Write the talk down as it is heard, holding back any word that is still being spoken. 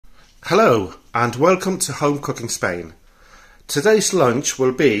Hello and welcome to Home Cooking Spain. Today's lunch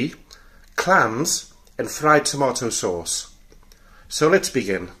will be clams and fried tomato sauce. So let's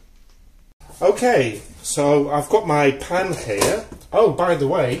begin. Okay, so I've got my pan here. Oh, by the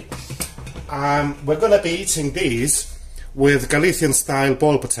way, we're going to be eating these with Galician style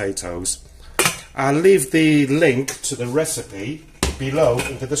boiled potatoes. I'll leave the link to the recipe below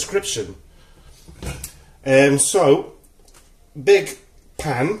in the description. So, big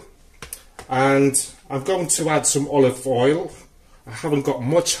pan, and I'm going to add some olive oil. I haven't got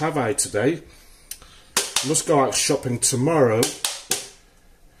much, have I, today? Must go out shopping tomorrow.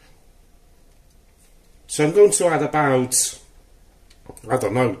 So I'm going to add about, I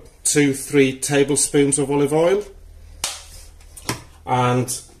don't know, 2-3 tablespoons of olive oil.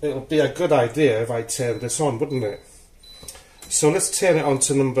 And it'll be a good idea if I turn this on, wouldn't it? So let's turn it on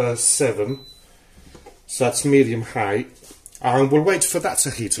to number 7. So that's medium high. And we'll wait for that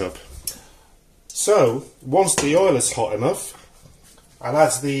to heat up. So, once the oil is hot enough, I'll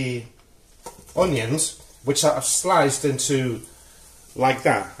add the onions, which I've sliced into like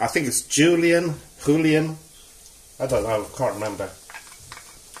that. I think it's julienne, I don't know, can't remember.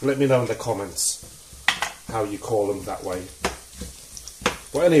 Let me know in the comments how you call them that way.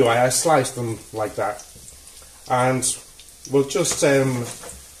 But anyway, I sliced them like that. And we'll just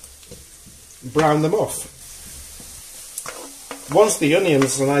brown them off. Once the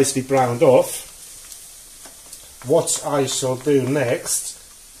onions are nicely browned off, what I shall do next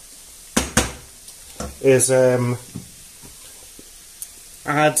is add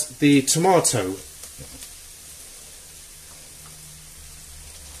the tomato.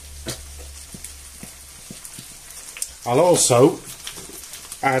 I'll also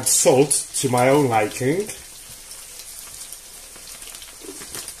add salt to my own liking,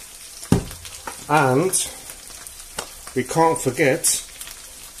 and we can't forget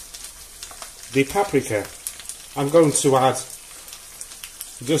the paprika. I'm going to add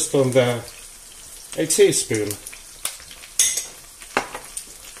just under a teaspoon,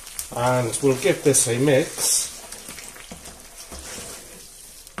 and we'll give this a mix.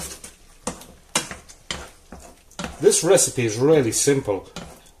 This recipe is really simple,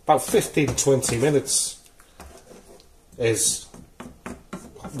 about 15-20 minutes is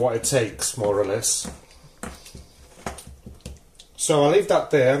what it takes, more or less. So I'll leave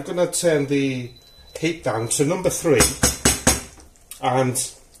that there. I'm going to turn the heat down to number 3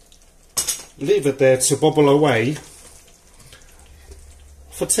 and leave it there to bubble away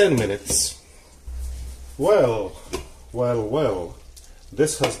for 10 minutes. Well,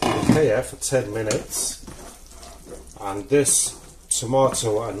 this has been here for 10 minutes, and this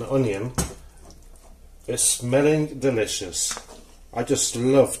tomato and onion is smelling delicious. I just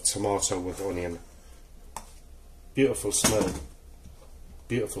love tomato with onion. Beautiful smell,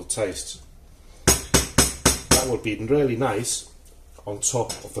 beautiful taste. That would be really nice on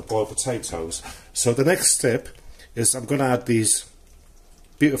top of the boiled potatoes. So the next step is I'm going to add these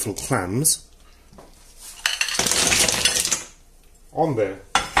beautiful clams on there,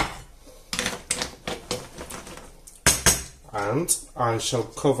 and I shall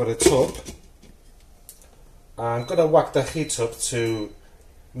cover it up. I'm going to whack the heat up to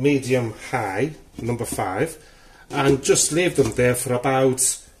medium high, number 5, and just leave them there for about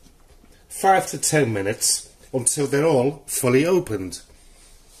 5 to 10 minutes until they're all fully opened.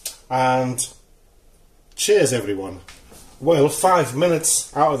 And cheers everyone. Well, 5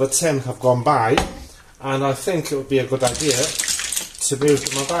 minutes out of the 10 have gone by, and I think it would be a good idea to move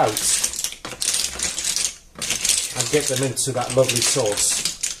them about and get them into that lovely sauce.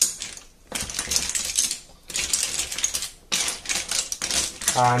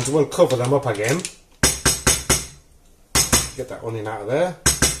 And we'll cover them up again. Get that onion out of there.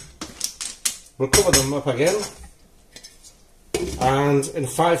 We'll cover them up again, and in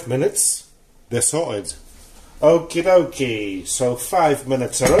 5 minutes they're sorted. Okie dokie, so 5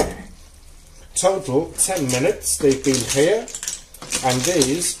 minutes are up. Total 10 minutes they've been here, and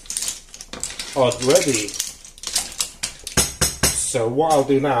these are ready. So what I'll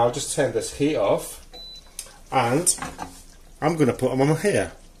do now, I'll just turn this heat off, and I'm going to put them on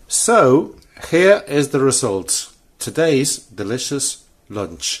here. So here is the result. Today's delicious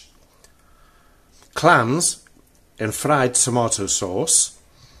lunch. Clams in fried tomato sauce.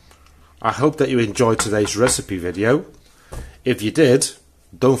 I hope that you enjoyed today's recipe video. If you did,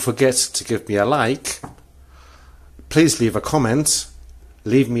 don't forget to give me a like. Please leave a comment.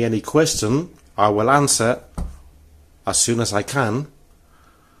 Leave me any question. I will answer as soon as I can.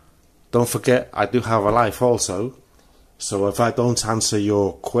 Don't forget, I do have a life also. So if I don't answer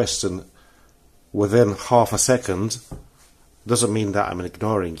your question within half a second, Doesn't mean that I'm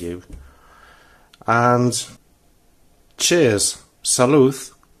ignoring you. And cheers,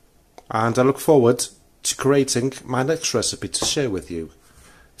 salute, and I look forward to creating my next recipe to share with you.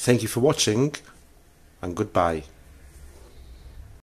 Thank you for watching, and goodbye.